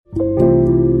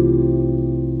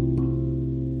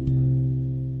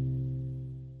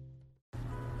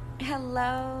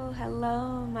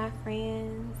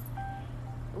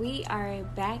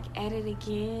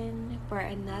again for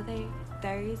another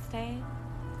Thursday.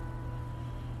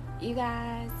 You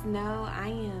guys know I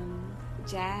am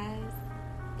Jazz,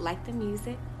 like the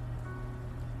music,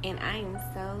 and I am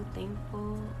so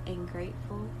thankful and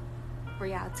grateful for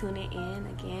y'all tuning in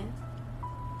again.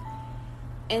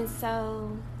 And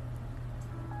so,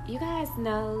 you guys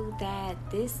know that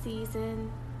this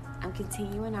season I'm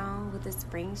continuing on with the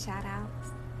spring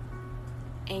shout-outs.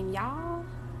 And y'all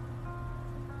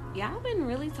been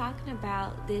really talking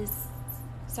about this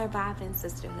Surviving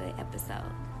Sisterhood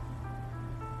episode.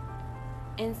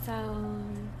 And so,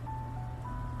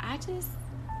 I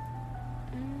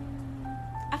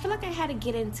feel like I had to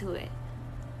get into it.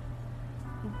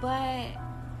 But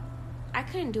I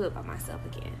couldn't do it by myself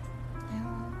again.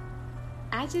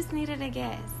 I just needed a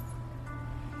guest.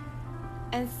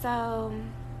 And so,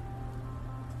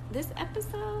 this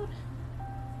episode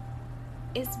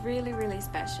is really, really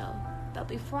special. But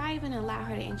before I even allow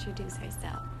her to introduce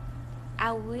herself,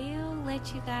 I will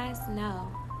let you guys know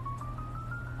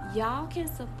y'all can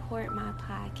support my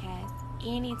podcast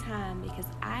anytime because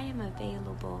I am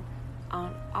available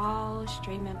on all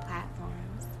streaming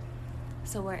platforms.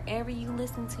 So wherever you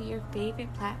listen to your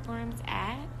favorite platforms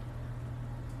at,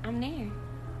 I'm there.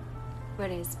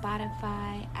 Whether it's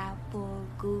Spotify, Apple,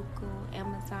 Google,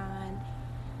 Amazon,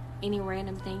 any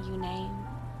random thing you name,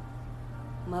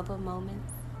 Mother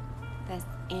Moments, that's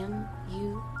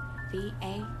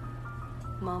MUVA,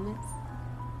 Moments,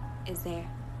 is there.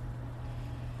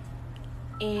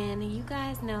 And you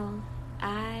guys know,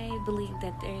 I believe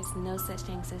that there's no such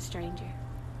thing as a stranger.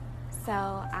 So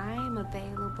I'm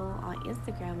available on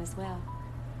Instagram as well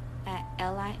at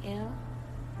lil.muva.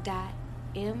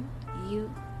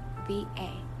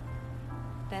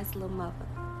 That's Lil Mother.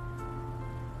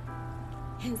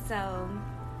 And so,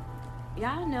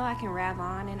 y'all know I can rap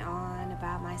on and on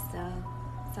about myself.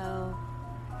 So,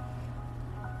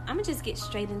 I'm going to just get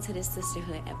straight into this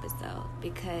sisterhood episode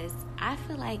because I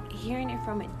feel like hearing it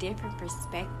from a different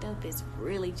perspective is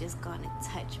really just going to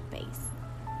touch base.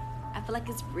 I feel like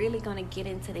it's really going to get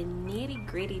into the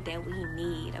nitty-gritty that we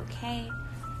need, okay?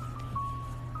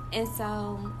 And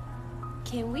so,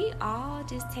 can we all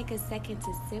just take a second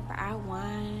to sip our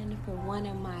wine for one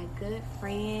of my good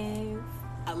friends?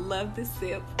 I love the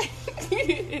sip.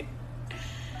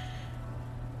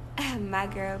 My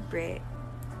girl, Britt.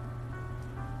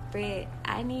 Britt,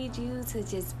 I need you to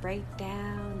just break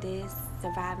down this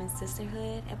Surviving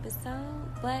Sisterhood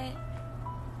episode, but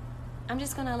I'm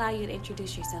just going to allow you to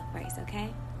introduce yourself first,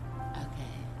 okay?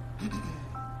 Okay.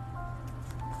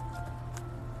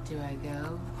 Do I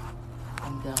go?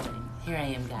 I'm going. Here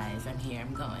I am, guys. I'm here.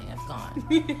 I'm going. I've gone.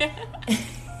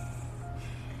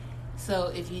 So,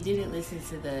 if you didn't listen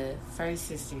to the first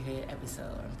Sisterhood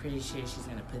episode, I'm pretty sure she's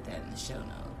going to put that in the show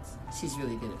notes. She's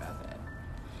really good about that.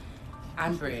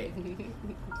 I'm Britt.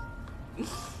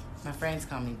 My friends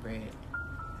call me Britt.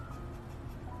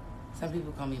 Some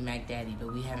people call me Mac Daddy,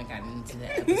 but we haven't gotten into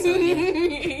that episode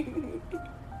yet.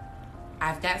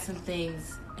 I've got some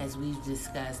things, as we've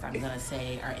discussed, I'm going to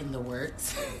say are in the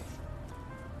works.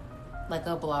 Like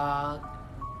a blog,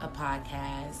 a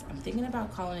podcast. I'm thinking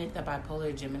about calling it the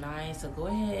Bipolar Gemini, so go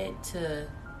ahead to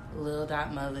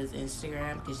lil.mother's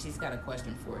Instagram because she's got a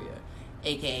question for you.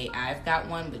 AKA, I've got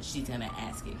one, but she's going to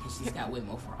ask it because she's got way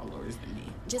more followers than me.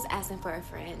 Just asking for a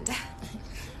friend.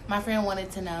 My friend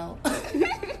wanted to know.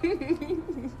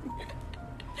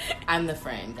 I'm the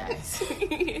friend, guys.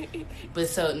 But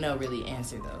so, no, really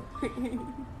answer, though.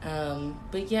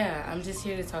 But yeah, I'm just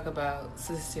here to talk about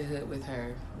sisterhood with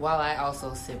her while I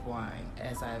also sip wine,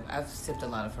 as I've sipped a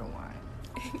lot of her wine.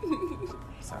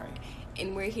 Sorry.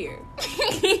 And we're here.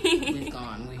 We've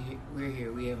gone. We're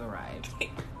here. We have arrived.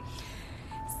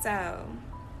 So,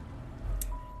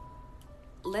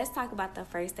 let's talk about the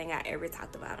first thing I ever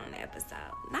talked about on the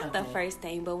episode. Not the first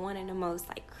thing, but one of the most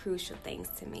crucial things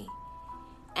to me.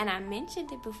 And I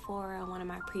mentioned it before on one of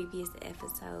my previous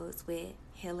episodes with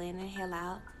Hill In and Hill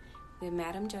Out with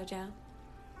Madam JoJo.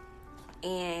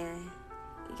 And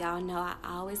y'all know I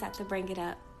always have to bring it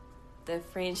up. The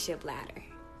friendship ladder.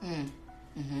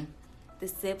 Mm-hmm. The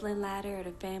sibling ladder or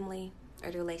the family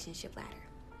or the relationship ladder.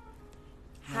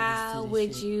 How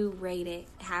would you rate it?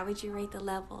 How would you rate the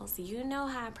levels? You know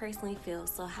how I personally feel.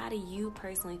 So how do you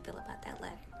personally feel about that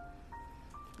ladder?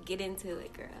 Get into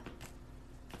it, girl.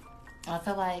 I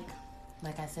feel like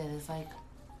I said, it's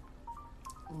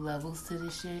levels to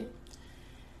this shit.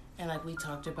 And we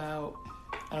talked about,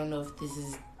 I don't know if this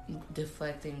is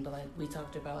deflecting, but we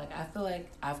talked about, I feel like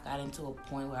I've gotten to a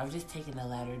point where I've just taken the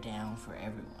ladder down for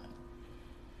everyone.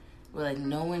 where, like,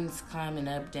 no one's climbing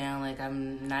up, down. Like,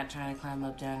 I'm not trying to climb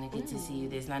up, down to get to see you.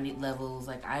 There's not any levels.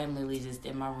 Like, I am literally just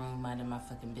in my room minding my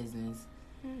fucking business.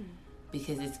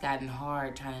 Because it's gotten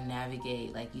hard trying to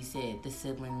navigate, like you said, the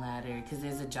sibling ladder. Because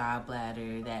there's a job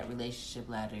ladder, that relationship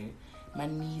ladder. My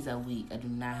knees are weak. I do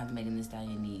not have Megan Thee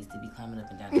Stallion knees to be climbing up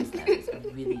and down these ladders. I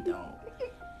really don't.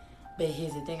 But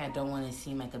here's the thing. I don't want to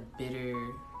seem like a bitter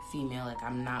female. Like,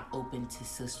 I'm not open to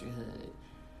sisterhood.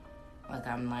 Like,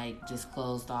 I'm, like, just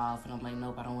closed off. And I'm like,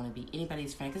 nope, I don't want to be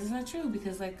anybody's friend. Because it's not true.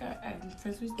 Because, like, I'm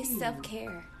friends with you. It's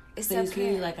self-care. It's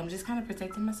really, like, I'm just kind of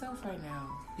protecting myself right now.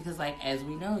 Because, like, as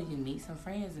we know, you meet some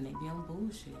friends and they be on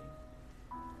bullshit.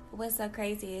 What's so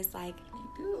crazy is, like,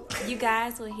 you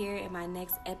guys will hear in my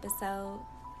next episode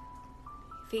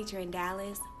featuring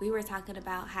Dallas, we were talking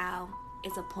about how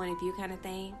it's a point of view kind of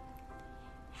thing.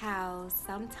 How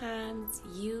sometimes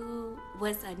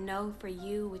what's a no for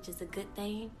you, which is a good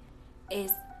thing,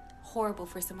 is horrible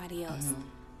for somebody else.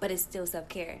 But it's still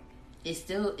self-care. It's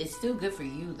still good for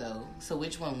you, though. So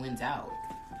which one wins out?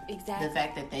 Exactly. The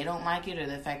fact that they don't like it or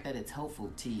the fact that it's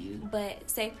helpful to you? But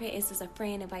say, for instance, a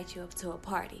friend invites you up to a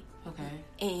party. Okay.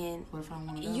 And what if I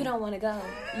want to go? You don't want to go.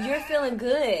 You're feeling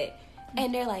good.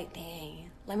 And they're like, dang,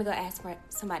 let me go ask for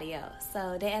somebody else.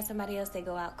 So they ask somebody else, they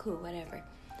go out, cool, whatever.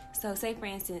 So say, for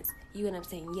instance, you end up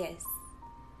saying yes.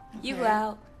 Okay. You go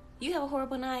out, you have a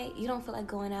horrible night, you don't feel like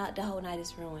going out, the whole night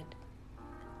is ruined.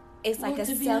 It's like a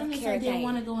self-care thing. I didn't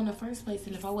want to go in the first place,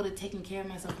 and if I would have taken care of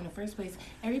myself in the first place,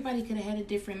 everybody could have had a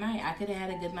different night. I could have had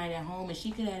a good night at home, and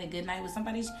she could have had a good night with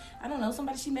somebody,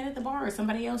 somebody she met at the bar, or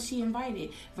somebody else she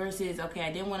invited, versus, okay,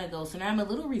 I didn't want to go, so now I'm a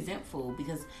little resentful,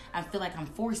 because I feel like I'm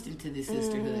forced into this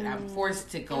sisterhood. I'm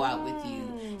forced to go out with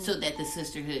you, so that the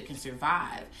sisterhood can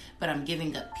survive, but I'm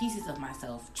giving up pieces of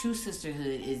myself. True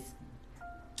sisterhood is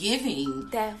giving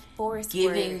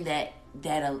that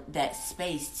that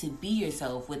space to be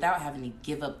yourself without having to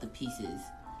give up the pieces.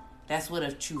 That's what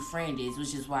a true friend is,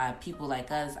 which is why people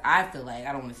like us, I feel like,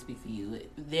 I don't want to speak for you,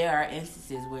 there are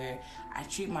instances where I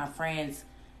treat my friends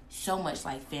so much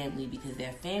like family, because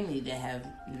they're family that have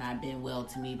not been well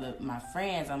to me. But my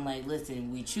friends, I'm like,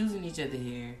 listen, we choosing each other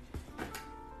here.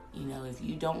 You know, if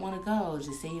you don't want to go,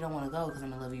 just say you don't want to go, because I'm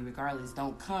going to love you regardless.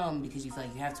 Don't come because you feel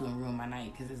like you have to and ruin my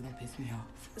night, because it's going to piss me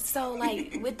off. So,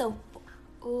 like, with the...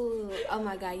 Ooh, oh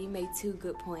my God, you made 2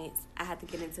 good points. I have to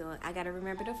get into it. I got to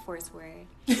remember the first word.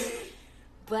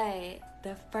 But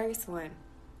the first one,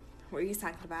 where you're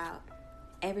talking about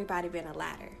everybody being a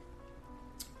ladder.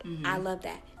 I love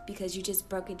that, because you just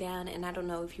broke it down, and I don't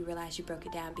know if you realize you broke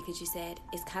it down, because you said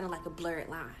it's kind of like a blurred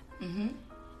line.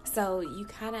 So you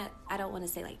kind of, I don't want to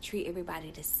say like treat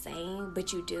everybody the same,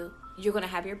 but you do. You're going to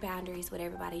have your boundaries with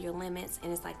everybody, your limits,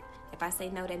 and it's like, if I say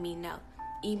no, that means no.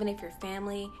 Even if you're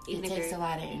family, even if it takes a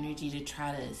lot of energy to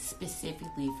try to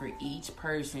specifically for each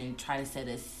person try to set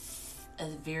a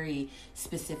very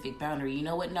specific boundary. You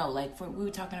know what? No, like we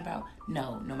were talking about.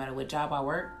 No matter what job I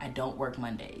work, I don't work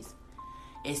Mondays.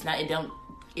 It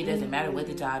doesn't matter what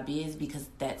the job is, because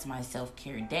that's my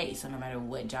self-care day. So no matter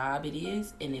what job it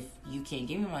is, and if you can't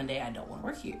give me Monday, I don't want to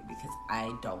work here, because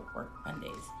I don't work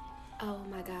Mondays. Oh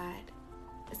my God.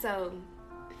 So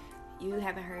you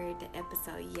haven't heard the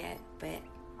episode yet, but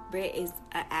Britt is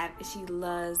she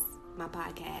loves my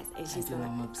podcast, and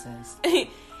I'm obsessed.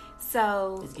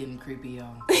 So it's getting creepy,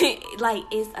 y'all. Like,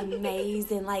 it's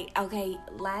amazing. Like, okay,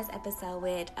 last episode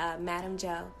with Madam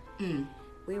Joe,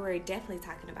 we were definitely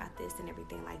talking about this and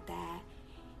everything like that,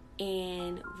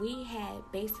 and we had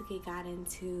basically got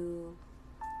into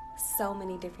so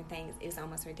many different things. It was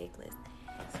almost ridiculous.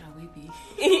 That's how we be.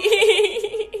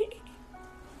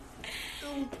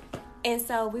 And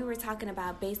so we were talking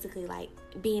about basically like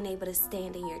being able to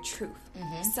stand in your truth.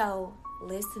 So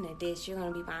listen to this, you're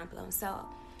going to be mind blown. So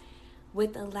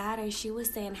with the ladder, she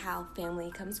was saying how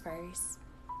family comes first.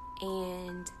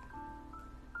 And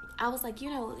I was like,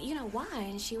 you know why?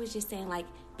 And she was just saying, like,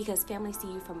 because family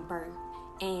see you from birth,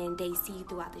 and they see you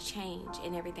throughout the change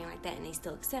and everything like that, and they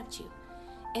still accept you.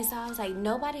 And so I was like,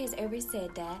 nobody has ever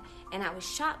said that. And I was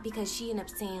shocked, because she ended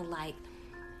up saying, like,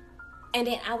 and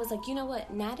then I was like, you know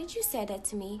what? Now that you said that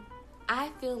to me, I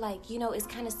feel like, it's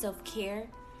kind of self-care,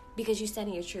 because you're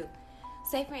standing your truth.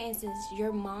 Say, for instance,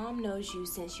 your mom knows you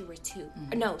since you were 2.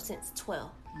 Or no, since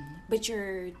 12. But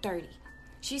you're 30.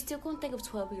 She's still going to think of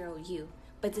 12-year-old you.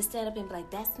 But to stand up and be like,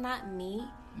 that's not me,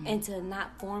 and to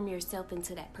not form yourself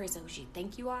into that person who you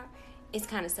think you are, it's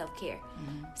kind of self-care.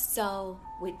 So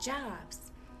with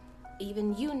jobs,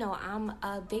 even I'm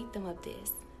a victim of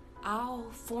this. I'll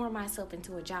form myself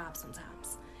into a job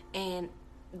sometimes, and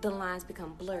the lines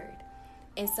become blurred.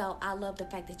 And so I love the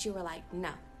fact that you were like,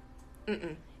 no,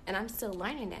 And I'm still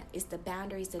learning that. It's the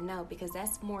boundaries to know, because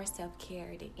that's more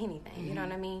self-care than anything. Mm-hmm. You know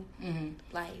what I mean? Mm-hmm.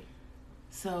 Like.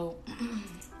 So,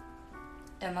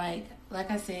 and like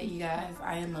I said, you guys,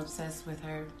 I am obsessed with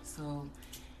her. So,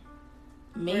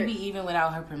 maybe even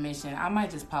without her permission, I might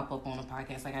just pop up on a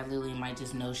podcast. Like, I literally might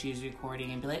just know she's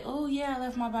recording and be like, oh, yeah, I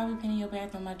left my bobby pin in your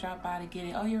bathroom. I dropped by to get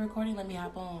it. Oh, you're recording? Let me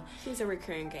hop on. She's a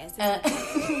recurring guest.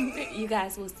 You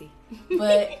guys will see.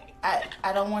 But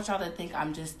I don't want y'all to think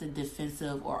I'm just the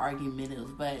defensive or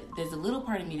argumentative. But there's a little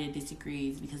part of me that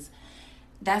disagrees, because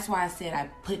that's why I said I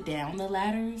put down the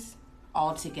ladders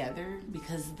altogether,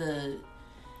 because the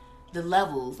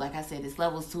levels, like I said, it's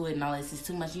levels to it and all this is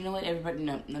too much. You know what? Everybody,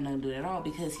 no, do that at all.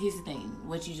 Because here's the thing.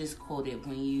 What you just quoted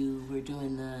when you were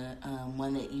doing the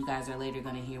one that you guys are later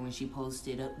going to hear when she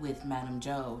posted up with Madam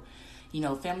Joe. You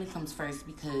know, family comes first,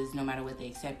 because no matter what, they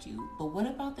accept you. But what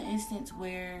about the instance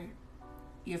where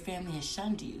your family has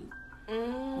shunned you?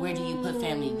 Where do you put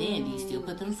family then? Do you still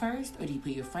put them first? Or do you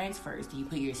put your friends first? Do you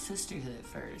put your sisterhood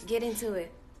first? Get into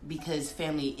it. Because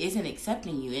family isn't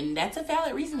accepting you, and that's a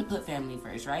valid reason to put family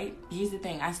first, right? Here's the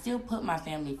thing: I still put my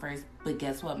family first, but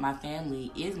guess what? My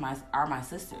family are my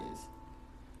sisters.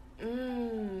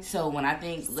 So when I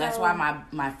think that's why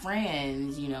my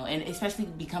friends, you know, and especially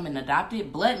becoming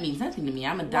adopted, blood means nothing to me.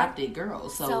 I'm adopted girl,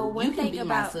 so you can be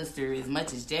my sister as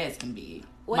much as Jazz can be.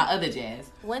 My other Jazz.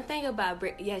 One thing about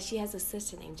Britt, she has a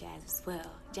sister named Jazz as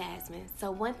well, Jasmine. So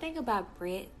one thing about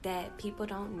Britt that people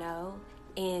don't know,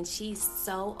 and she's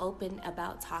so open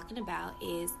about talking about,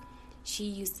 is she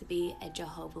used to be a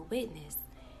Jehovah's Witness.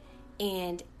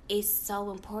 And it's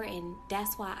so important.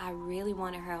 That's why I really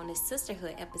wanted her on this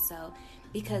sisterhood episode,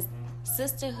 because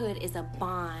sisterhood is a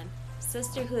bond.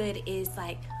 Sisterhood is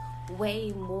like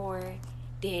way more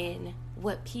than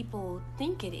what people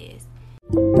think it is.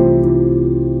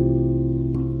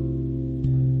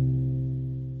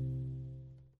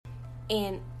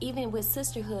 And even with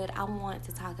sisterhood, I want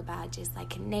to talk about just like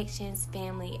connections,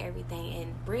 family, everything.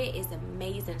 And Britt is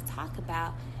amazing to talk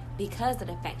about because of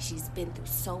the fact she's been through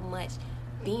so much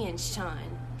being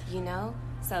shunned, you know?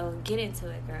 So get into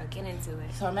it, girl. Get into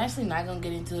it. So I'm actually not going to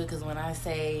get into it, because when I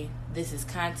say this is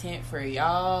content for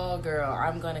y'all, girl,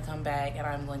 I'm going to come back and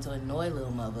I'm going to annoy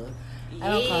little mother. I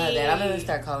don't call her that. I'm going to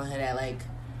start calling her that, like,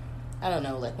 I don't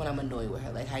know, like when I'm annoyed with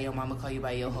her, like how your mama call you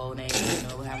by your whole name, you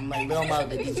know, I'm like, little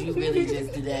mother, did you really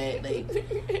just do that?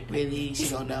 Like, really? She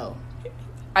don't know.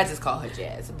 I just call her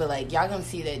Jazz. But like, y'all gonna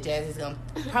see that Jazz is gonna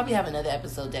probably have another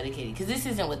episode dedicated, because this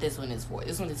isn't what this one is for.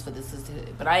 This one is for the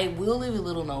sisterhood. But I will leave a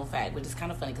little known fact, which is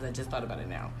kind of funny because I just thought about it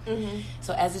now. Mm-hmm.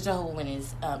 So as a Jehovah's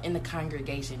Witness, in the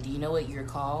congregation, do you know what you're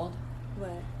called?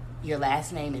 What? Your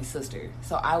last name is sister.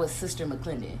 So I was Sister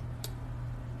McClendon.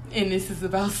 And this is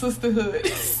about sisterhood.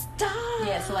 Stop.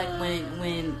 Yeah, so like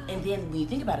when and then when you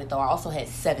think about it though, I also had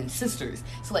 7 sisters.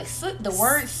 So like the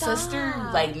word sister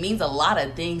like means a lot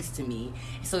of things to me.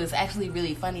 So it's actually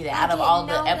really funny that out of all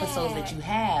the episodes that you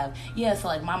have, so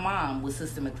like my mom was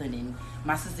Sister McClendon,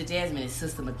 my sister Jasmine is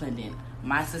Sister McClendon,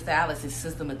 my sister Alice is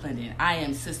Sister McClendon, I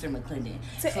am Sister McClendon.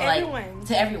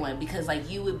 To everyone, because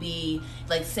like you would be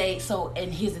like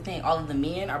and here's the thing, all of the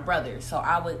men are brothers. So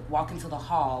I would walk into the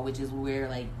hall, which is where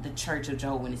like the Church of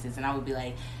Jehovah's Witnesses, and I would be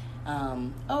like,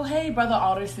 oh hey brother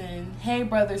Alderson, hey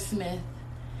brother Smith,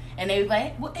 and they would be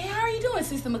like, well, hey, how are you doing,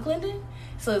 Sister McClendon?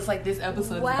 So it's like this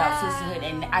episode is about sisterhood,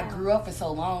 and I grew up for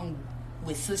so long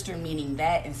with sister meaning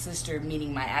that and sister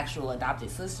meaning my actual adopted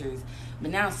sisters,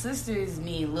 but now sisters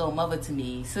mean little mother to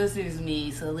me, sisters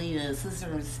mean Selena,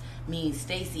 sisters mean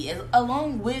Stacy,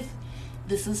 along with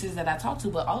the sisters that I talk to.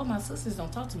 But all of my sisters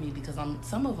don't talk to me because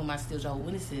some of them are still Jehovah's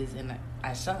Witnesses and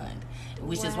I shunned,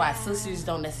 which is why sisters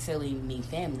don't necessarily mean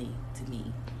family to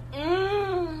me.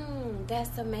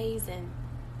 That's amazing.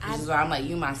 Which is why I'm like,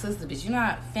 you my sister, but you're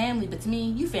not family. But to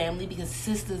me, you family, because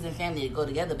sisters and family go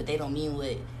together, but they don't mean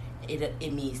what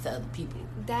it means to other people.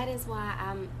 That is why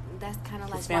that's kind of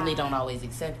like family don't always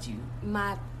accept you.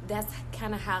 That's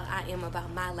kind of how I am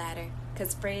about my ladder,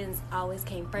 because friends always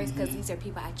came first, because these are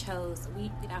people I chose.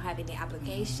 We don't have any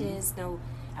obligations, no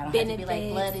I don't benefits. have to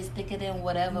be like blood is thicker than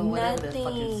whatever the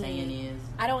fucking saying is.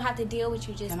 I don't have to deal with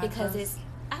you just because it's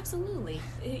absolutely.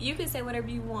 You can say whatever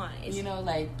you want. You know,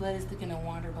 like blood is thicker than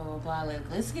water, blah blah blah. Like,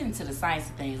 let's get into the science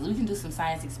of things. We can do some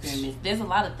science experiments. There's a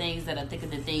lot of things that are thicker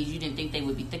than things you didn't think they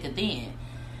would be thicker than.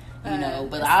 You know,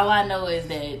 but all I know is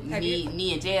that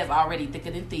me and Jazz already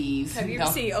thicker than thieves. Have you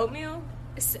ever seen oatmeal?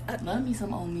 Love me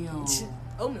some oatmeal.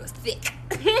 Oatmeal's thick.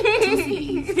 2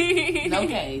 C's.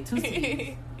 Okay, 2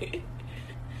 C's.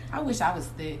 I wish I was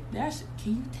thick.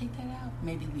 Can you take that out?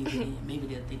 Maybe leave it in. Maybe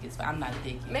they'll think it's fine. I'm not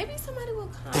thick yet. Maybe somebody will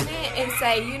comment and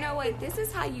say, you know what, this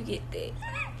is how you get thick.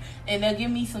 And they'll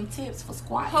give me some tips for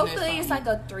squatting. Hopefully it's like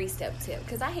a 3-step tip,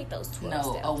 because I hate those 12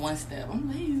 steps. No, a 1-step. I'm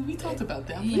lazy. We talked about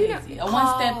that. I'm lazy. A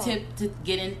 1-step tip to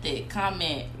get in thick.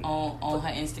 Comment on her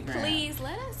Instagram. Please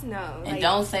let us know. And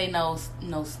don't say no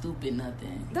stupid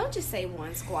nothing. Don't just say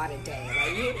 1 squat a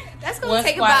day. That's gonna one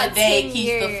take squat about a day 10 keeps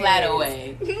years. the flat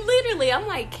away. Literally, I'm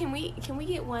like, can we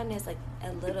get one that's like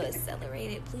a little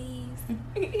accelerated, please?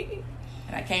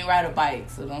 And I can't ride a bike,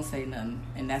 so don't say nothing.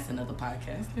 And that's another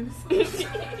podcast.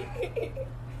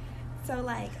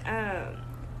 So,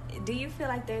 do you feel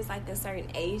like there's, like, a certain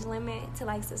age limit to,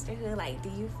 like, sisterhood? Like, do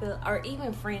you feel, or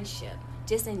even friendship,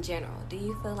 just in general, do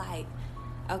you feel like,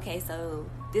 okay, so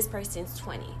this person's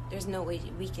 20. There's no way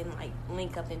we can, like,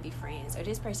 link up and be friends. Or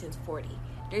this person's 40.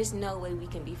 There's no way we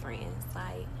can be friends.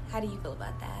 Like, how do you feel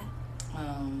about that?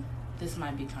 This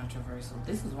might be controversial.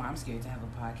 This is why I'm scared to have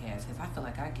a podcast, because I feel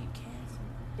like I get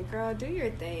canceled. Girl, do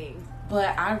your thing.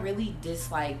 But I really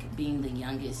dislike being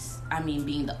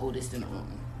the oldest in the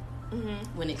room.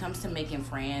 Mm-hmm. When it comes to making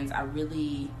friends, I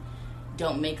really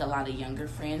don't make a lot of younger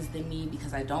friends than me,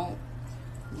 because I don't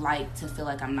like to feel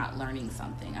like I'm not learning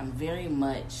something. I'm very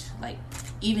much like,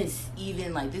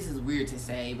 even like, this is weird to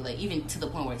say, but like, even to the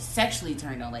point where it's sexually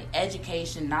turned on, like,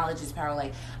 education, knowledge is power.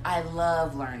 Like, I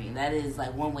love learning. That is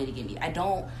like one way to get me. I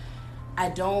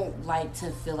don't like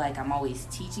to feel like I'm always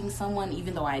teaching someone,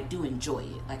 even though I do enjoy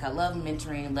it. Like, I love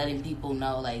mentoring, letting people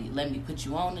know, like, let me put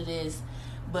you on to this.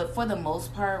 But for the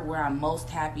most part, where I'm most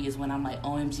happy is when I'm like,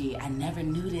 OMG, I never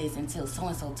knew this until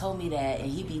so-and-so told me that, and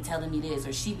he be telling me this,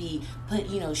 or she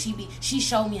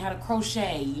showed me how to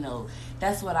crochet,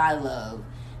 that's what I love.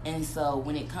 And so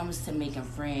when it comes to making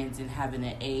friends and having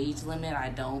an age limit, I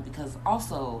don't, because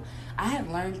also I have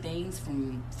learned things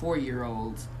from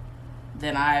 4-year-olds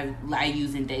that I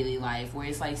use in daily life, where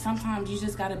it's like, sometimes you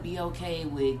just gotta be okay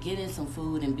with getting some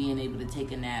food and being able to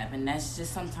take a nap, and that's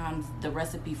just sometimes the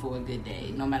recipe for a good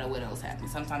day, no matter what else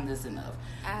happens. Sometimes that's enough.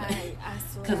 I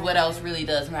swear. Because what else really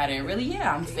does matter? And really,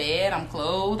 I'm fed, I'm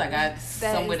clothed, I got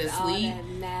somewhere to sleep,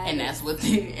 and that's what.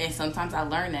 And sometimes I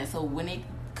learn that. So when it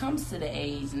comes to the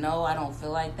age, no, I don't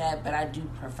feel like that, but I do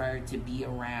prefer to be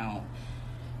around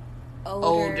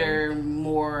older,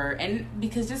 more, and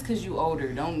because just because you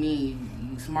older don't mean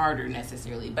you smarter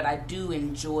necessarily, but I do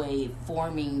enjoy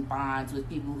forming bonds with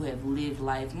people who have lived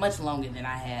life much longer than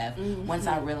I have. Mm-hmm. Once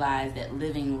I realize that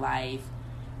living life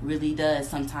really does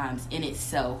sometimes in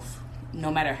itself,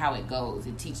 no matter how it goes,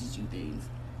 it teaches you things,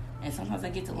 and sometimes I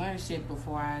get to learn shit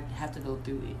before I have to go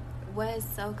through it. What's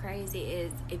so crazy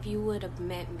is, if you would have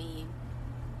met me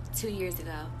 2 years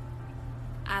ago,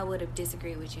 I would have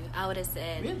disagreed with you. I would have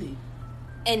said, really?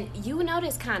 And you know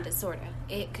this kind of, sort of,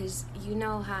 because you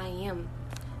know how I am.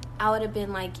 I would have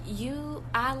been like,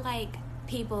 I like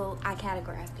people, I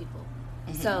categorize people.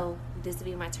 Mm-hmm. So this would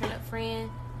be my turn-up friend.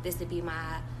 This would be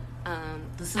my...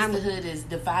 the sisterhood is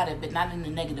divided, but not in a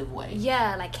negative way.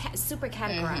 Yeah, like super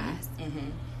categorized. Mm-hmm.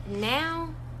 Mm-hmm.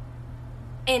 Now,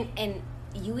 and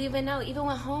you even know, even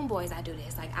with homeboys, I do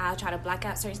this. Like, I'll try to block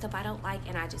out certain stuff I don't like,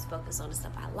 and I just focus on the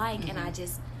stuff I like, mm-hmm. and I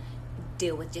just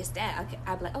deal with just that. Okay,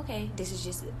 I'll be like, okay, this is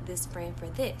just this friend for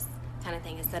this kind of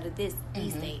thing instead of these mm-hmm.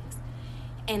 things.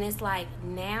 And it's like,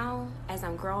 now as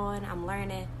I'm growing, I'm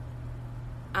learning,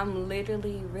 I'm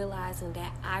literally realizing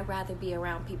that I'd rather be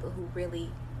around people who really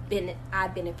I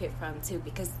benefit from too,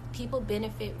 because people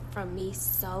benefit from me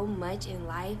so much in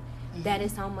life mm-hmm. that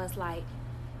it's almost like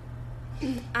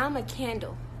I'm a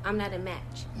candle, I'm not a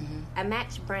match. Mm-hmm. A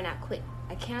match burn out quick.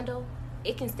 A candle,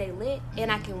 it can stay lit, mm-hmm.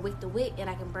 and I can wick the wick, and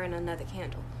I can burn another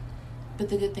candle. But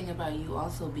the good thing about you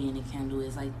also being a candle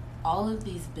is, like, all of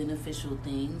these beneficial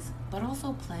things, but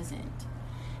also pleasant.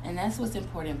 And that's what's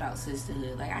important about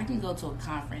sisterhood. Like, I can go to a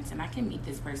conference and I can meet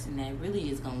this person that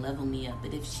really is going to level me up.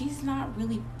 But if she's not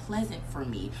really pleasant for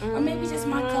me, or maybe just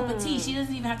my cup of tea, she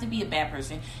doesn't even have to be a bad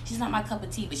person. She's not my cup of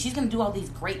tea, but she's going to do all these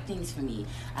great things for me.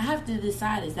 I have to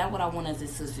decide, is that what I want as a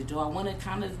sister? Do I want to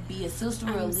kind of be a sister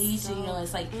or a lead? You know,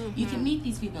 it's like, mm-hmm. you can meet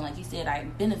these people, like you said,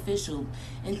 beneficial.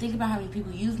 And think about how many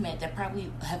people you've met that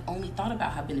probably have only thought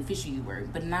about how beneficial you were,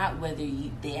 but not whether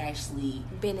they actually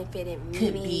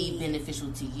could be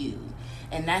beneficial to you.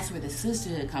 And that's where the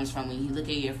sisterhood comes from. When you look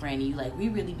at your friend and you like, we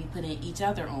really be putting each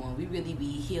other on, we really be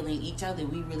healing each other,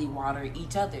 we really water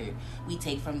each other, we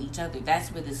take from each other. That's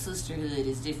where the sisterhood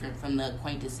is different from the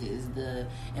acquaintances, the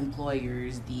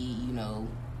employers, the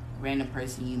random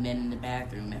person you met in the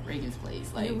bathroom at Reagan's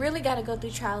place. Like, you really got to go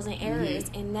through trials and errors.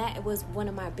 Mm-hmm. And that was one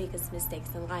of my biggest mistakes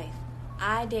in life.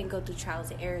 I didn't go through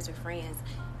trials and errors with friends.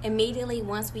 Immediately,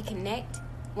 once we connect,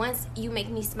 once you make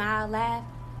me smile, laugh,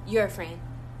 you're a friend.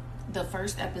 the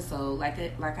first episode, like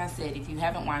I said, if you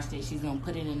haven't watched it, she's gonna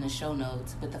put it in the show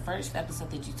notes. But the first episode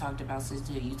that you talked about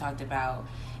sisterhood, you talked about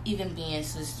even being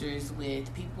sisters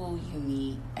with people you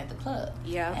meet at the club.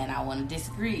 Yeah. And I want to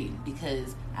disagree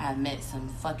because I've met some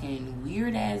fucking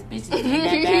weird ass bitches in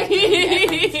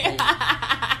that bathroom.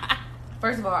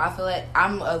 First of all, I feel like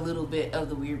I'm a little bit of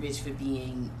the weird bitch for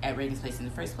being at Reagan's Place in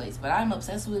the first place, but I'm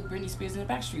obsessed with Britney Spears and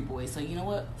the Backstreet Boys. So you know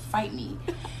what? Fight me.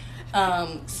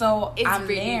 So it's I'm Britney,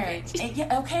 there. bitch. And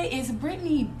yeah, okay, it's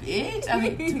Britney, bitch. I'm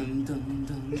like, dun, dun,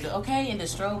 dun, dun. Okay, and the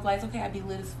strobe lights. Okay, I be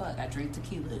lit as fuck. I drink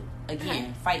tequila.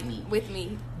 Again, fight me. With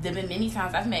me. There've been many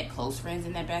times I've met close friends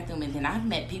in that bathroom, and then I've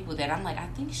met people that I'm like, I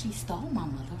think she stole my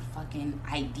motherfucking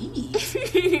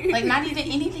ID. Like, not even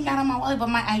anything out of my wallet, but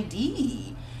my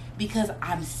ID. Because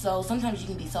sometimes you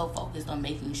can be so focused on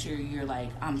making sure you're like,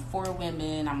 I'm for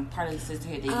women, I'm part of the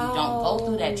sisterhood, that you don't go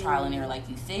through that trial and error like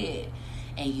you said.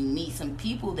 And you meet some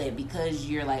people that because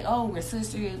you're like, oh, we're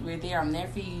sisters, we're there, I'm there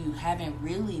for you, you haven't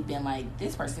really been like,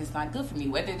 this person's not good for me.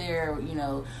 Whether they're,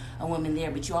 a woman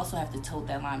there, but you also have to toe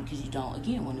that line because you don't,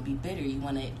 again, want to be bitter. You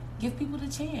want to give people the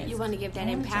chance. You want to give that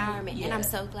empowerment. Yeah. And I'm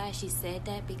so glad she said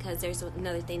that because there's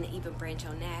another thing that even branch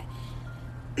on that.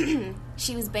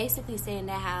 She was basically saying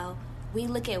that how we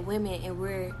look at women and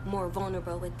we're more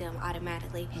vulnerable with them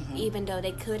automatically, even though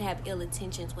they could have ill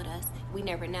intentions with us. We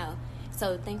never know.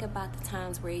 So think about the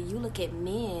times where you look at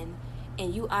men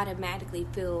and you automatically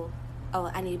feel,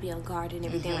 oh, I need to be on guard and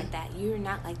everything like that. You're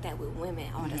not like that with women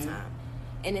all the time.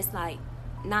 And it's like,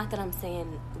 not that I'm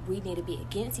saying we need to be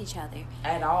against each other.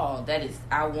 At all. That is,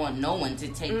 I want no one to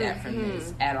take that from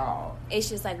this at all. It's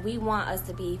just like we want us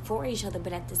to be for each other,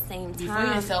 but at the same be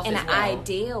time, in an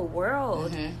ideal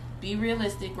world, be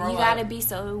realistic. Grow you up. gotta be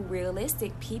so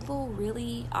realistic. People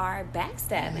really are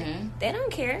backstabbing. They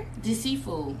don't care.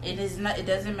 Deceitful. It is not. It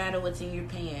doesn't matter what's in your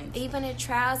pants. Even the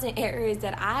trials and errors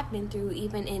that I've been through,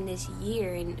 even in this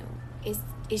year, and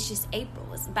it's just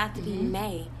April. It's about to be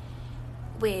May.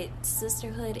 With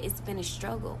sisterhood, it's been a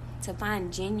struggle to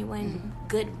find genuine,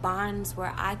 good bonds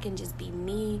where I can just be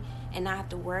me and not have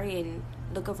to worry and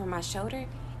look over my shoulder.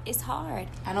 It's hard.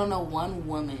 I don't know one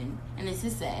woman, and this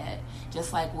is sad,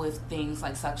 just like with things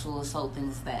like sexual assault,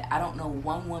 things that I don't know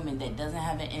one woman that doesn't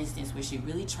have an instance where she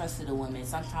really trusted a woman,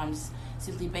 sometimes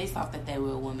simply based off that they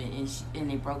were a woman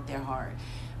and it broke their heart.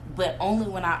 But only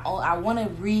when I want to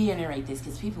reiterate this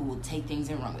because people will take things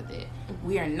and run with it.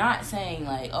 We are not saying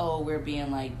like, oh, we're being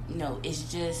like, no,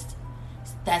 it's just,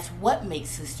 that's what makes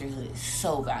sisterhood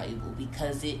so valuable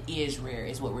because it is rare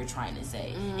is what we're trying to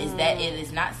say. Is that it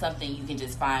is not something you can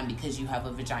just find because you have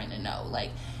a vagina. No,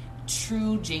 like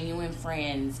true, genuine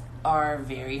friends are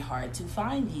very hard to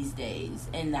find these days,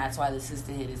 and that's why the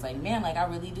sisterhood is like, man, like I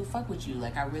really do fuck with you,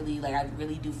 like I really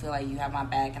do feel like you have my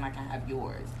back and I can have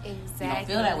yours. Exactly. You don't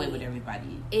feel that way with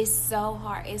everybody. It's so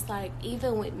hard. It's like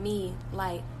even with me,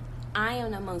 like I am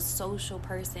the most social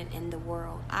person in the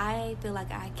world. I feel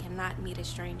like I cannot meet a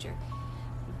stranger,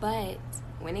 but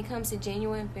when it comes to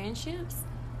genuine friendships,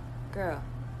 girl,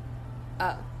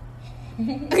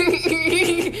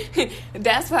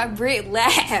 that's why Britt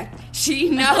laughed. She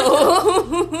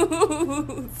knows.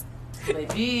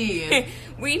 Baby.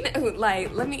 We know,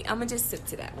 like, I'm gonna just sip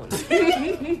to that one.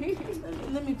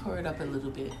 let me pour it up a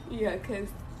little bit. Yeah, because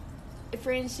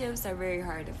friendships are very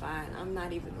hard to find. I'm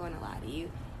not even going to lie to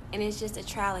you. And it's just a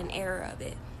trial and error of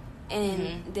it.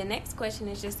 And the next question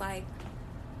is just like,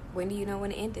 when do you know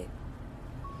when to end it?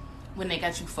 When they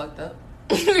got you fucked up.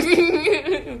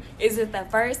 Is it the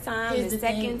first time, the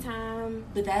second time?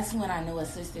 But that's when I know a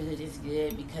sisterhood is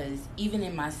good because even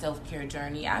in my self-care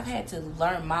journey, I've had to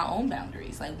learn my own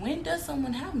boundaries. Like, when does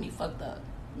someone have me fucked up?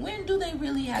 When do they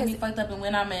really have me fucked up and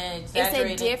when I'm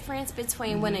exaggerating? It's a difference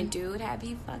between when a dude have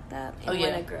you fucked up and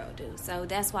when a girl do. So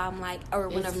that's why I'm like, or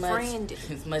when a friend do.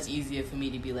 It's much easier for me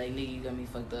to be like, nigga, you got me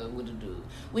fucked up with a dude.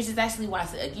 Which is actually why,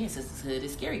 again, sisterhood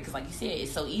is scary. Because like you said,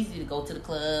 it's so easy to go to the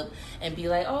club and be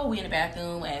like, oh, we in the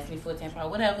bathroom, ask me for a tampon,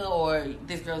 whatever. Or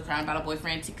this girl's crying about a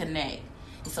boyfriend to connect.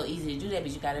 It's so easy to do that,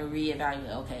 but you got to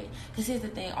reevaluate. Okay. Because here's the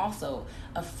thing also.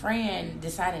 A friend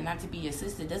deciding not to be your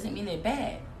sister doesn't mean they're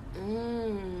bad.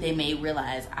 They may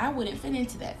realize I wouldn't fit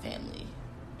into that family,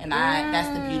 and that's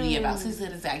the beauty about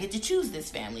sisterhood is I get to choose this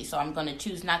family, so I'm going to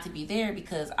choose not to be there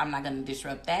because I'm not going to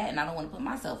disrupt that, and I don't want to put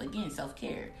myself, again,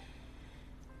 self-care.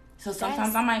 So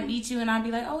sometimes I might meet you and I'll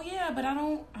be like, oh yeah, but I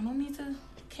don't need to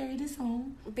carry this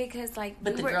home because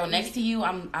but the girl next to you,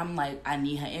 I'm like, I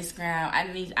need her Instagram,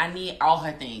 I need all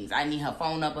her things, I need her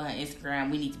phone number, her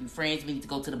Instagram, we need to be friends, we need to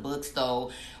go to the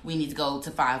bookstore, we need to go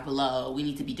to Five Below, we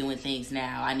need to be doing things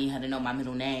now, I need her to know my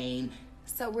middle name.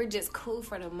 So we're just cool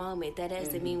for the moment. That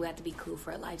doesn't mean we have to be cool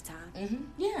for a lifetime.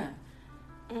 Yeah.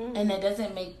 Mm-hmm. And that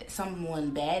doesn't make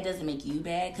someone bad, doesn't make you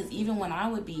bad. Because even when I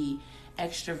would be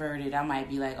extroverted, I might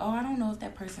be like, oh, I don't know if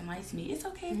that person likes me. It's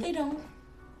okay if they don't.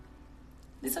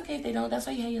 It's okay if they don't. That's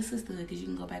why you have your sisterhood, because you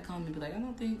can go back home and be like, I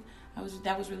don't think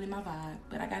that was really my vibe,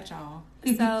 but I got y'all.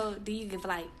 So, do you give,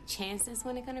 like, chances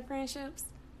when it comes to friendships?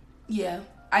 Yeah.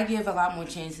 I give a lot more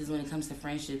chances when it comes to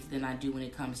friendships than I do when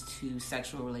it comes to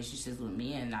sexual relationships with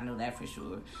men. I know that for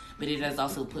sure. But it does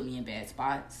also put me in bad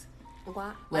spots.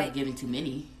 Why? Well, I'm giving too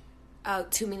many. Oh,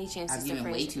 too many chances. I've given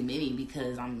way too many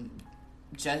because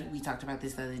we talked about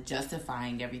this other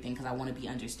justifying everything because I want to be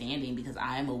understanding because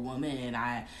I'm a woman and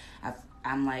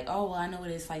I'm like, oh, well, I know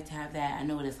what it's like to have that. I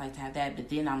know what it's like to have that. But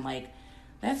then I'm like,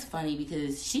 that's funny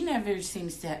because she never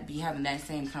seems to be having that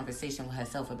same conversation with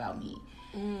herself about me.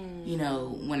 You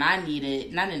know, when I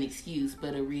needed, not an excuse,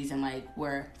 but a reason, like,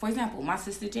 where, for example, my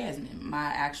sister Jasmine, my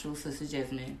actual sister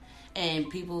Jasmine, and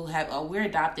people have, we're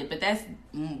adopted, but that's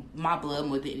my blood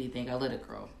more than anything. I let it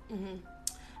grow.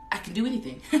 I can do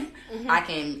anything. I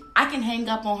can hang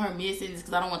up on her messages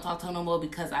because I don't want to talk to her no more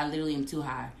because I literally am too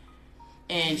high.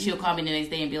 And she'll call me the next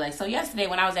day and be like, so yesterday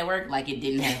when I was at work, like, it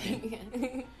didn't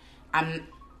happen.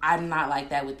 I'm not like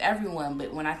that with everyone,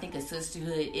 but when I think of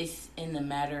sisterhood, it's in the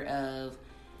matter of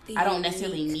I don't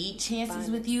necessarily need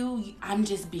chances with you. I'm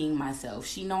just being myself.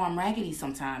 She know I'm raggedy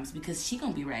sometimes because she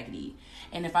gonna be raggedy.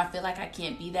 And if I feel like I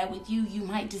can't be that with you, you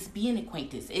might just be an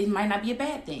acquaintance. It might not be a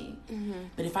bad thing.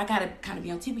 But if I gotta kind of be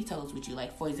on tippy toes with you,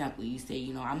 like, for example, you say,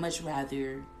 you know, I much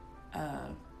rather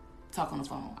talk on the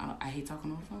phone. I hate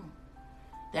talking on the phone.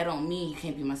 That don't mean you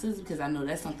can't be my sister because I know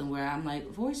that's something where I'm like,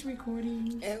 voice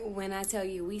recordings. When I tell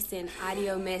you, we send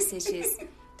audio messages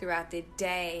throughout the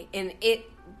day.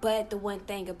 But the one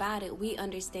thing about it, we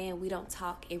understand we don't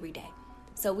talk every day.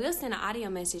 So we'll send an audio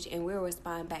message and we'll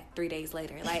respond back 3 days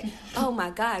later. Like, oh my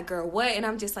God, girl, what? And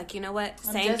I'm just like, you know what?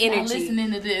 Same energy. I'm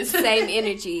listening to this. Same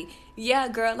energy. Yeah,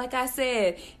 girl, like I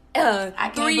said,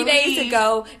 3 days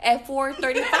ago at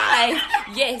 4:35.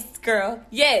 Yes, girl.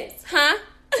 Yes. Huh?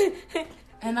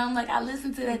 And I'm like, I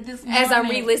listened to that this morning. As I'm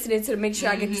re-listening to make sure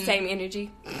I get the same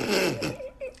energy.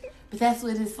 But that's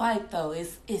what it's like, though. I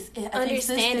think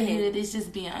sisterhood is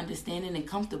just being understanding and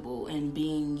comfortable and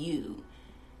being you.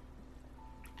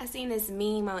 I seen this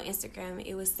meme on Instagram.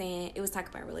 It was talking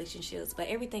about relationships, but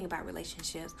everything about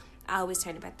relationships, I always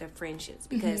turn it back to friendships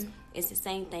because it's the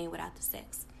same thing without the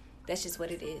sex. That's just what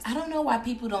it is. I don't know why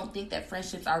people don't think that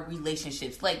friendships are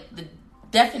relationships. Like, the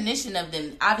definition of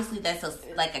them, obviously that's a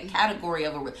category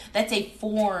of that's a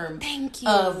form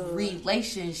of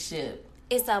relationship.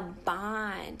 It's a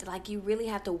bond. Like, you really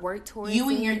have to work towards you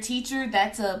and your teacher,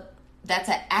 that's an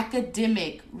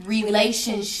academic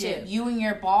relationship. You and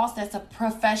your boss, that's a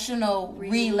professional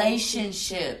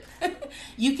relationship.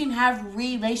 You can have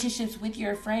relationships with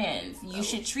your friends. You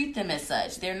should treat them as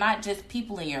such. They're not just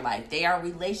people in your life. They are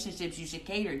relationships you should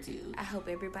cater to. I hope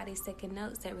everybody's taking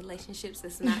notes that relationships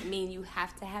does not mean you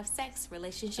have to have sex.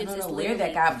 Relationships I don't know is where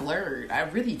that got blurred. I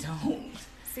really don't.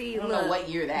 See, I don't know what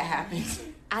year that happened.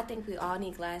 I think we all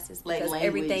need glasses like because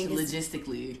language,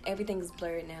 logistically. Everything is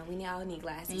blurred now. We all need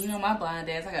glasses. And you know my blind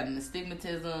ass, I got an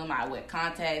astigmatism. I wear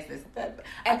contacts and stuff.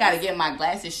 I gotta get my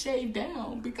glasses shaved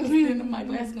down because then my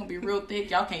glasses gonna be real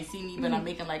thick. Y'all can't see me, but I'm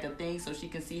making like a thing so she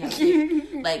can see how thick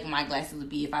like my glasses would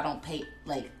be if I don't pay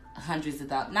like hundreds of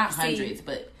dollars. Not hundreds,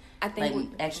 but I think like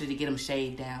extra to get them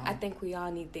shaved down. I think we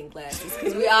all need thin glasses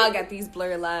because we all got these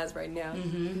blurred lines right now.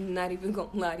 I'm not even gonna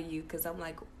lie to you because I'm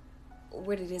like,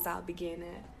 where did this all begin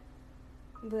at?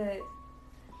 But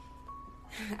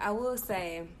I will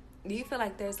say, do you feel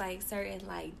like there's like certain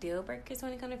like deal breakers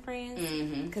when it comes to friends?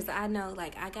 Because I know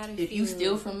like I gotta. If you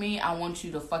steal from me, I want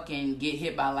you to fucking get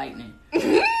hit by lightning.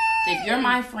 If you're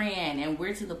my friend and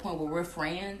we're to the point where we're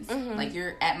friends, like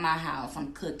you're at my house,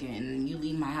 I'm cooking, and you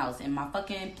leave my house, and my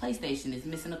fucking PlayStation is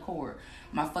missing a cord.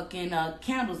 My fucking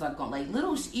candles are gone. Like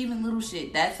little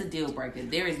shit, that's a deal breaker.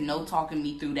 There is no talking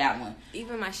me through that one.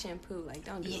 Even my shampoo, like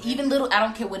don't do that. Even little, I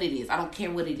don't care what it is. I don't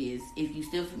care what it is. If you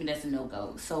steal from me, that's a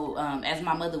no-go. So, as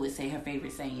my mother would say, her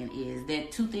favorite saying is, there are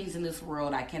two things in this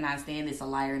world I cannot stand. It's a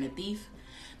liar and a thief.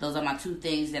 Those are my two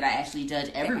things that I actually judge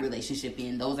every relationship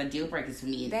in. Those are deal breakers for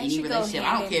me in any relationship.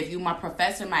 I don't care if you my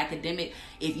professor, my academic.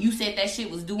 If you said that shit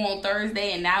was due on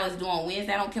Thursday and now it's due on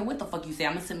Wednesday, I don't care what the fuck you say.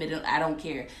 I'm going to submit it. I don't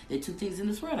care. The two things in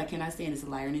this world I cannot stand is a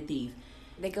liar and a thief.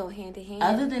 They go hand in hand.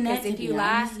 Other than that, because if you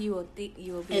lie, you will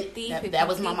be a thief. That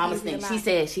was my mama's thing. She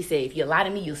said, if you lie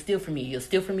to me, you'll steal from me. You'll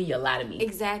steal from me, you'll lie to me.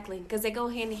 Exactly, because they go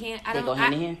hand in hand. They go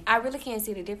hand in hand. I really can't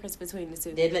see the difference between the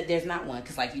two. There's not one,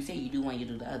 because like you said, you do one, you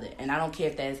do the other. And I don't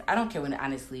care when,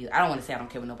 honestly, I don't want to say I don't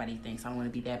care what nobody thinks. I don't want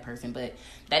to be that person, but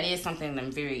that is something that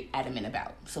I'm very adamant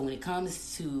about. So when it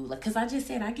comes to, like, because I just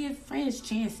said I give friends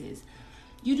chances.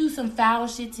 You do some foul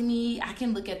shit to me, I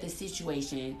can look at the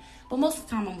situation, but most of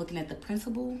the time I'm looking at the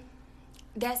principle.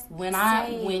 That's when I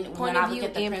look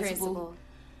at the principle,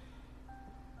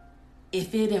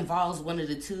 if it involves one of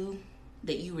the two,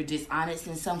 that you were dishonest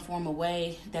in some form of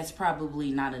way, that's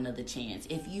probably not another chance.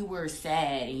 If you were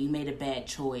sad and you made a bad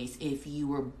choice, if you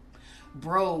were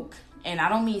broke, and I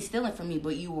don't mean stealing from me,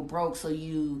 but you were broke, so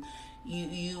you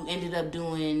ended up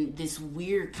doing this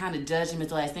weird kind of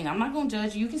judgmental ass thing. I'm not gonna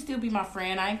judge you. You can still be my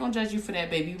friend. I ain't gonna judge you for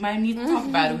that, baby. We might need to talk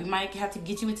about it. We might have to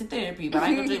get you into therapy, but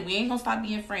we ain't gonna stop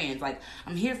being friends. Like,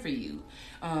 I'm here for you.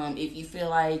 If you feel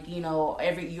like,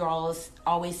 you're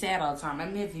always sad all the time,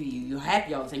 I'm here for you. You're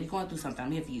happy all the time. You're going through something,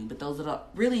 I'm here for you. But those are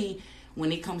really,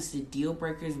 when it comes to deal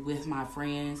breakers with my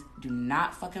friends, do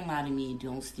not fucking lie to me.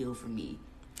 Don't steal from me.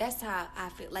 That's how I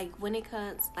feel. Like, when it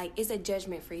comes, like, it's a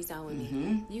judgment-free zone with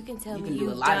me. You can tell me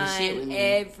you've done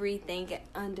everything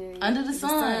under the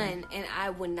sun, and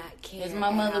I would not care. As my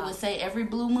mother would say, every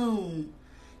blue moon,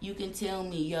 you can tell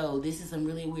me, yo, this is some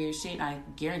really weird shit. And I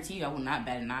guarantee you, I will not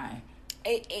bat an eye.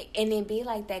 And it be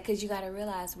like that because you got to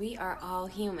realize we are all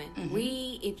human.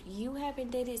 If you haven't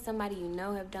dated somebody you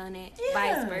know have done it,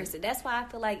 vice versa. That's why I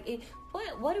feel like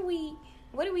what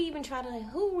do we even try to,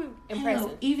 who we impressing?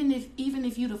 Hell, even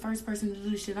if you the first person to do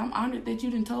this shit, I'm honored that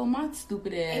you done told my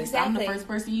stupid ass. Exactly. I'm the first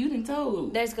person you done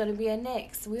told. There's gonna be a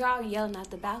next. We're all yelling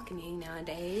out the balcony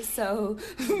nowadays, so.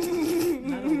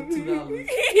 Not over $2.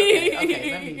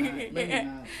 Okay, let me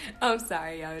not. I'm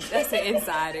sorry, y'all. That's an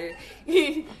insider.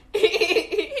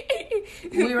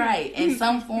 We're right. In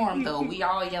some form, though, we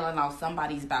all yelling off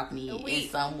somebody's balcony in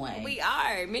some way. We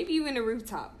are. Maybe even a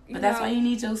rooftop. But that's why you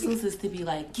need your sisters to be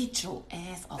like, get your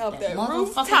ass off that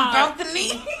motherfucking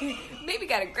balcony. Maybe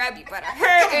gotta grab you by the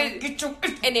hair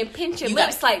and then pinch your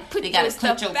lips, like put your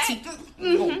stuff back.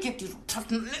 Get you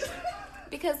talking.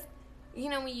 Because,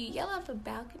 when you yell off a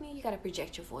balcony, you gotta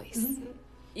project your voice.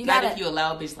 If you a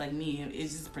loud bitch like me,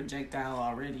 it's just projectile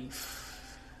already.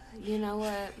 You know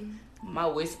what? My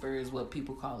whisper is what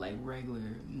people call like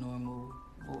regular, normal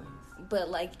voice. But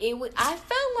like I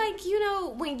felt like,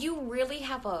 when you really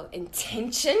have a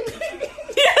intention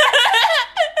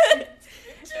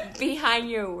behind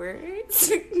your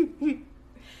words, it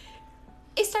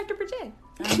starts to project.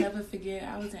 I'll never forget,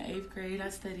 I was in 8th grade. I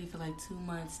studied for like 2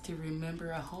 months to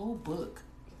remember a whole book.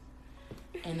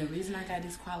 And the reason I got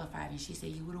disqualified, and she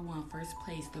said, you would have won first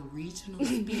place, the regional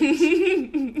speech.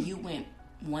 You went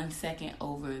 1 second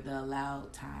over the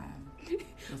allowed time.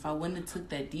 If I wouldn't have took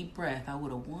that deep breath, I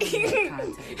would have won that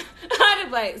contest. I'd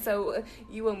have like, so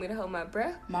you want me to hold my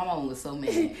breath? My mom was so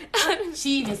mad.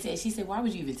 She said, why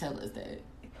would you even tell us that?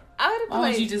 Why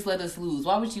would you just let us lose?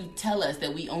 Why would you tell us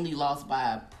that we only lost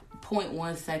by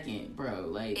 0.1 second, bro?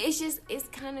 Like, it's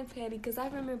kind of petty because I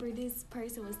remember this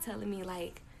person was telling me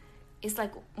like, it's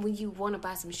like when you want to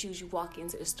buy some shoes, you walk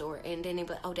into the store and then they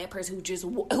be like, oh, that person who just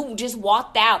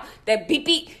walked out, that beep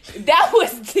beep, that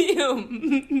was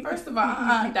them. First of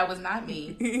all, that was not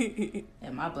me.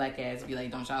 And my black ass be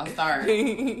like, don't y'all start.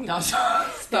 Don't y'all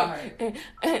start.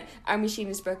 Our machine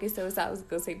is broken, so it's always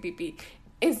going to say beep beep.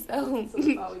 And so it's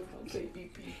always going to say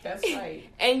beep beep. That's right.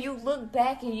 And you look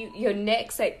back and your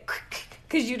neck's like,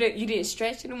 because you didn't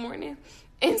stretch in the morning.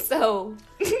 And so,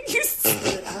 I was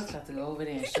about to go over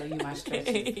there and show you my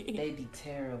stretches. They be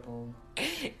terrible.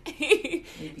 They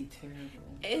be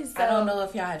terrible. And so, I don't know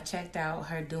if y'all have checked out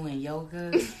her doing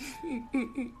yoga.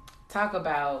 Talk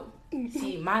about,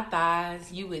 see, my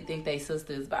thighs, you would think they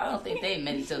sisters, but I don't think they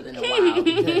met each other in a while.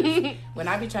 Because when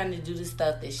I be trying to do the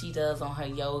stuff that she does on her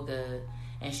yoga,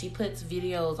 and she puts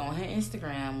videos on her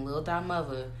Instagram, Lil Dot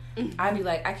Mother, I be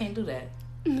like, I can't do that.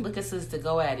 Look at sister,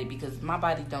 go at it, because my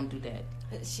body don't do that.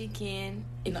 She can.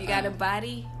 If you got a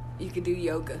body, you can do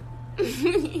yoga.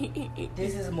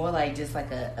 This is more like just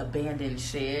like a abandoned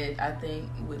shed, I think,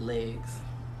 with legs.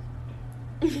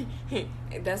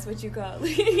 That's what you call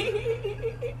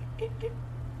it.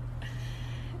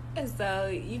 So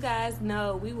you guys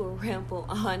know we will ramble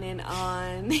on and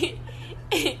on.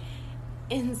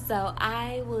 And so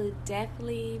I will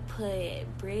definitely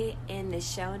put Britt in the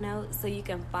show notes so you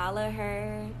can follow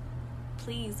her.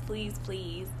 Please, please,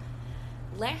 please.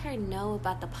 Let her know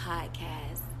about the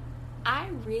podcast. I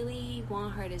really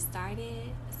want her to start it.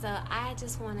 So I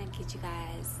just want to get you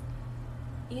guys,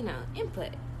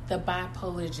 input. the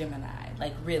bipolar Gemini.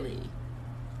 Like, really.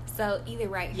 So either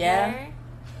her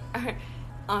or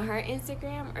on her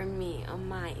Instagram or me on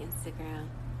my Instagram.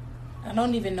 I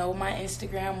don't even know my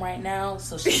Instagram right now,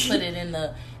 so she'll put it in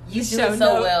the... You do show it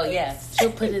so notes. well, yes.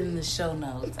 She'll put it in the show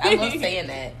notes. I love saying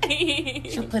that.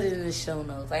 She'll put it in the show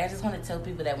notes. Like, I just want to tell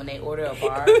people that when they order a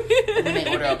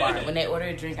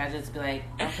drink, I just be like,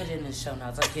 I'll put it in the show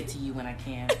notes. I'll get to you when I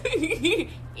can.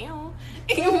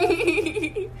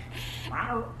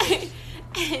 Wow.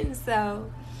 And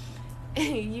so,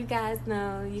 you guys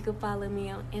know you can follow me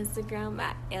on Instagram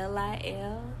at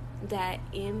LIL.MUVA.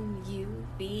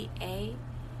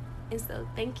 And so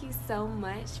thank you so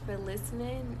much for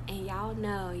listening. And y'all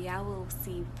know y'all will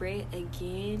see Britt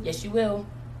again. Yes, you will.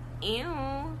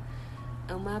 On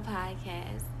my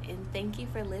podcast. And thank you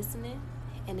for listening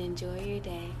and enjoy your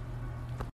day.